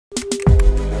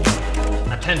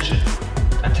Attention,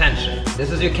 attention, this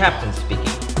is your captain speaking.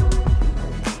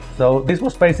 So this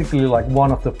was basically like one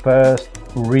of the first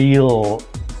real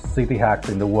city hacks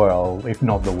in the world, if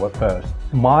not the first.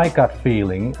 My gut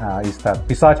feeling is that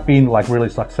besides being like really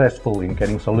successful in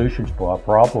getting solutions for our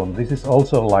problem, this is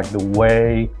also like the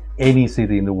way any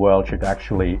city in the world should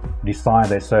actually design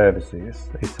their services.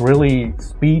 It really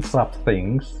speeds up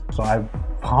things, so I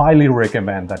highly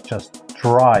recommend that just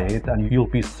try it and you'll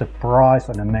be surprised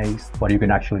and amazed what you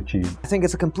can actually achieve. I think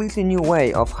it's a completely new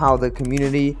way of how the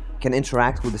community can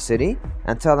interact with the city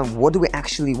and tell them what do we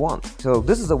actually want. So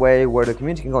this is a way where the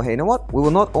community can go, hey, you know what? We will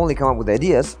not only come up with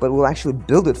ideas, but we'll actually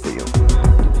build it for you.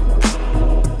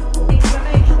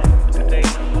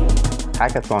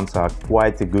 Hackathons are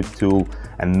quite a good tool,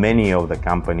 and many of the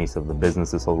companies, of the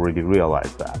businesses already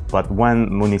realize that. But when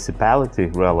municipality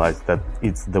realized that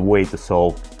it's the way to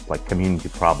solve like community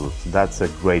problems, that's a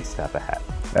great step ahead.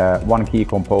 One key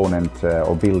component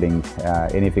of building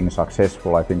anything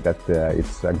successful, I think that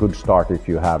it's a good start if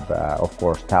you have, of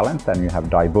course, talent, and you have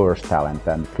diverse talent,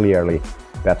 and clearly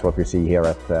that's what we see here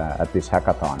at this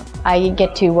hackathon. I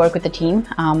get to work with the team.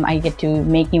 I get to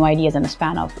make new ideas in a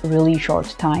span of really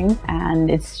short time, and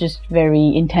it's just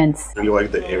very intense. Really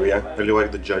like the area, really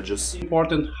like the judges.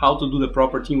 Important how to do the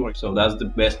proper teamwork, so that's the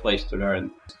best place to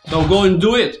learn. So go and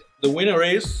do it! The winner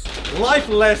is life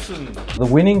lesson. The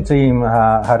winning team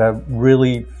had a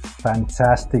really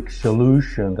fantastic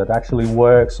solution that actually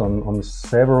works on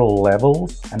several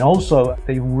levels, and also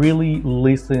they really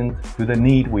listened to the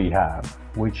need we have,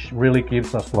 which really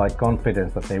gives us like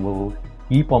confidence that they will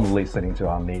keep on listening to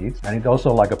our needs. And it's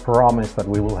also like a promise that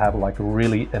we will have like a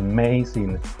really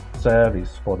amazing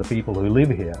service for the people who live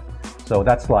here. So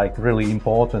that's like really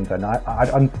important, and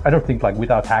I don't think like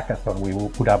without hackathon we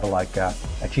would have like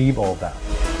achieved all that.